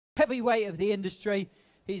heavyweight of the industry.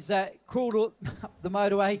 He's crawled up the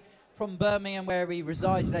motorway from Birmingham, where he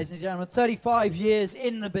resides, ladies and gentlemen. 35 years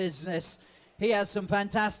in the business. He has some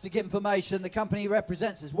fantastic information. The company he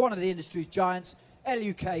represents is one of the industry's giants,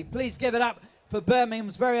 LUK. Please give it up for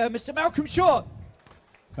Birmingham's very own Mr. Malcolm Short.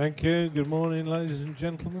 Thank you. Good morning, ladies and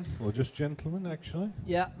gentlemen, or just gentlemen, actually.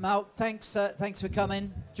 Yeah, Mal, thanks for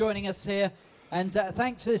coming, joining us here, and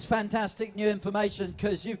thanks for this fantastic new information,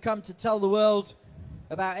 because you've come to tell the world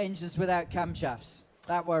about engines without camshafts.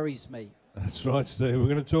 That worries me. That's right, Steve. We're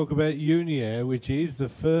going to talk about Uniair, which is the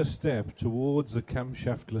first step towards the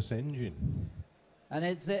camshaftless engine. And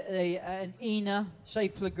it's an ENA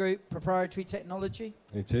Schaeffler Group proprietary technology?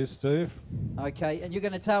 It is, Steve. Okay, and you're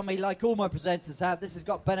going to tell me, like all my presenters have, this has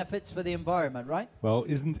got benefits for the environment, right? Well,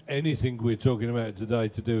 isn't anything we're talking about today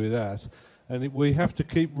to do with that? And we have to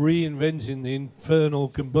keep reinventing the infernal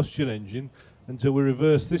combustion engine until we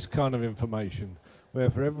reverse this kind of information, where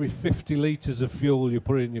for every 50 litres of fuel you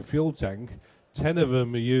put in your fuel tank, 10 of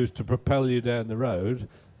them are used to propel you down the road,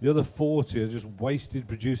 the other 40 are just wasted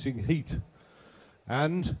producing heat.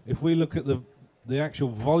 And if we look at the actual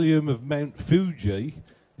volume of Mount Fuji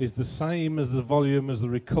is the same as the volume as the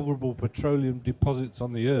recoverable petroleum deposits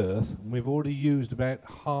on the Earth, and we've already used about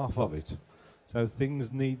half of it. So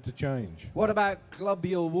things need to change. What about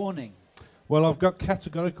global warming? Well, I've got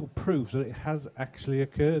categorical proof that it has actually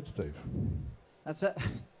occurred, Steve.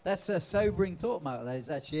 That's a sobering thought, Mark, that is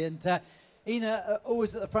actually. And ENA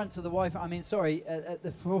always at the front of the Wi-Fi, at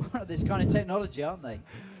the forefront of this kind of technology, aren't they?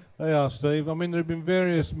 They are, Steve. I mean, there have been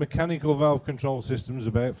various mechanical valve control systems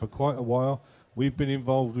about for quite a while. We've been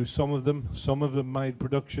involved with some of them made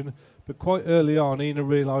production, but quite early on, ENA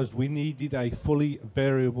realised we needed a fully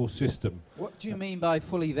variable system. What do you mean by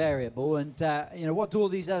fully variable, and what do all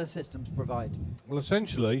these other systems provide? Well,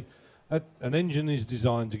 essentially, an engine is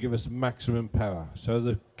designed to give us maximum power. So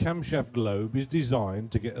the camshaft globe is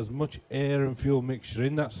designed to get as much air and fuel mixture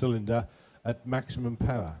in that cylinder at maximum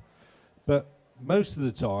power. But most of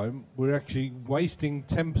the time, we're actually wasting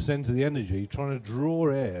 10% of the energy trying to draw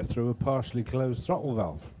air through a partially closed throttle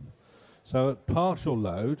valve. So at partial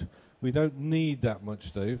load, we don't need that much,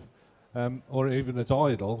 Steve, or even at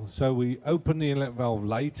idle. So we open the inlet valve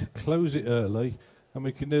late, close it early, and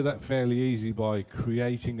we can do that fairly easy by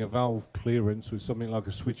creating a valve clearance with something like a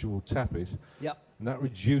switchable tappet. Yep. And that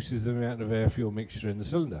reduces the amount of air-fuel mixture in the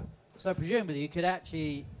cylinder. So presumably you could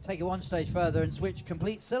actually take it one stage further and switch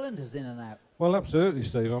complete cylinders in and out. Well, absolutely,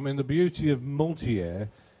 Steve. I mean, the beauty of Uniair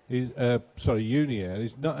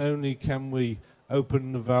is not only can we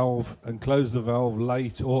open the valve and close the valve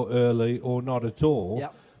late or early or not at all,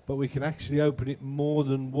 yep, but we can actually open it more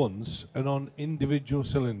than once and on individual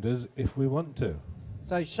cylinders if we want to.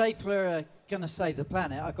 So Schaeffler are going to save the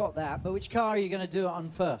planet, I got that, but which car are you going to do it on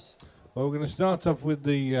first? Well, we're going to start off with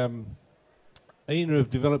the ENA have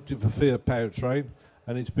developed it for Fiat powertrain,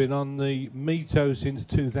 and it's been on the Mito since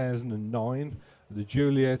 2009, the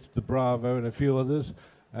Juliet, the Bravo, and a few others.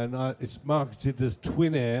 And it's marketed as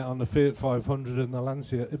Twin Air on the Fiat 500 and the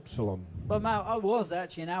Lancia Ypsilon. Well, Mal, I was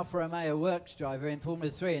actually an Alfa Romeo works driver in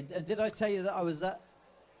Formula 3, and did I tell you that I was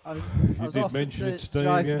offered to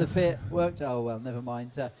drive the Fiat works? Oh well, never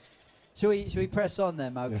mind. Shall we press on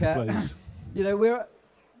then, Mal? Yeah, we're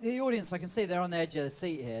the audience. I can see they're on the edge of the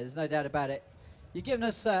seat here. There's no doubt about it. You're giving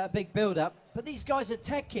us a big build-up, but these guys are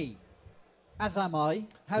techie, as am I.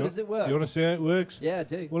 How does it work? You want to see how it works? Yeah, I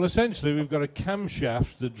do. Well, essentially, we've got a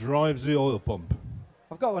camshaft that drives the oil pump.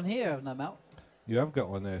 I've got one here, haven't I, Mel? You have got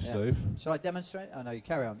one there, Steve. Shall I demonstrate? Oh, no, you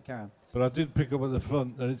carry on. But I did pick up at the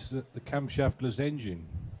front that it's the camshaftless engine.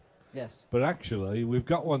 Yes. But actually, we've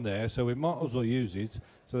got one there, so we might as well use it.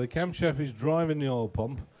 So the camshaft is driving the oil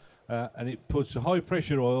pump, and it puts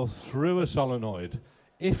high-pressure oil through a solenoid.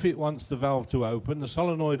 If it wants the valve to open, the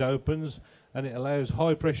solenoid opens and it allows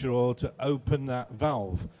high pressure oil to open that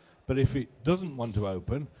valve. But if it doesn't want to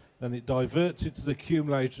open, then it diverts it to the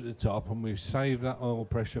accumulator at the top and we save that oil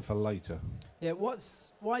pressure for later. Yeah,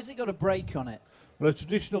 why has it got a brake on it? Well, a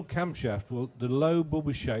traditional camshaft, the lobe will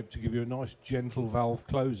be shaped to give you a nice gentle valve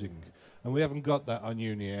closing. And we haven't got that on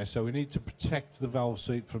Uniair, so we need to protect the valve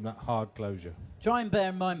seat from that hard closure. Try and bear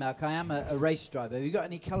in mind, Mark, I am a race driver. Have you got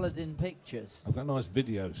any coloured in pictures? I've got a nice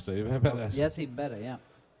video, Steve. How about that? Yes, even better, yeah.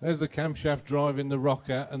 There's the camshaft driving the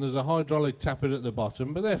rocker, and there's a hydraulic tappet at the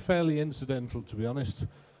bottom, but they're fairly incidental, to be honest.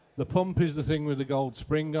 The pump is the thing with the gold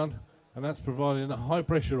spring on, and that's providing a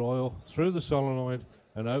high-pressure oil through the solenoid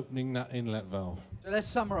and opening that inlet valve. So let's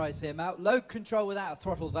summarise here, Mal. Load control without a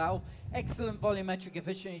throttle valve, excellent volumetric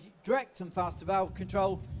efficiency, direct and faster valve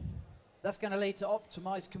control. That's going to lead to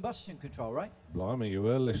optimised combustion control, right? Blimey, you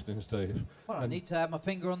were listening, Steve. Well, I need to have my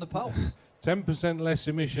finger on the pulse. 10% less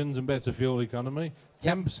emissions and better fuel economy,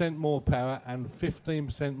 10% more power and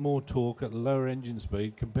 15% more torque at lower engine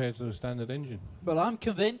speed compared to the standard engine. Well, I'm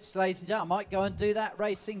convinced, ladies and gentlemen, I might go and do that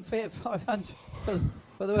racing Fiat 500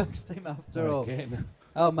 for the works team after all. Again.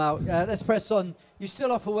 Oh, Mal, let's press on. You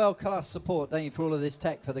still offer world-class support, don't you, for all of this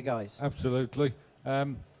tech for the guys? Absolutely.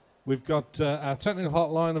 We've got our technical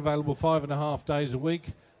hotline available 5.5 days a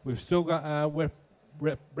week. We've still got our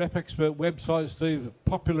Rep Expert website, Steve,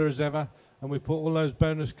 popular as ever, and we put all those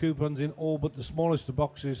bonus coupons in all but the smallest of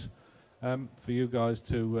boxes for you guys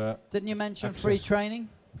to Didn't you mention access. free training?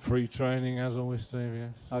 Free training, as always, Steve, yes.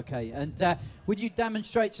 Okay, and would you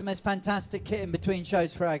demonstrate some of this fantastic kit in between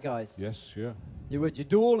shows for our guys? Yes, sure. You would. You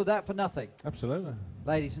do all of that for nothing? Absolutely.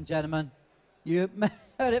 Ladies and gentlemen, you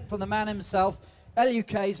heard it from the man himself,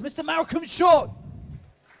 LUK's Mr. Malcolm Short.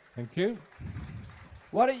 Thank you.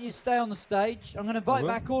 Why don't you stay on the stage? I'm going to invite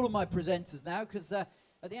back all of my presenters now, because at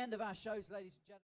the end of our shows, ladies and gentlemen...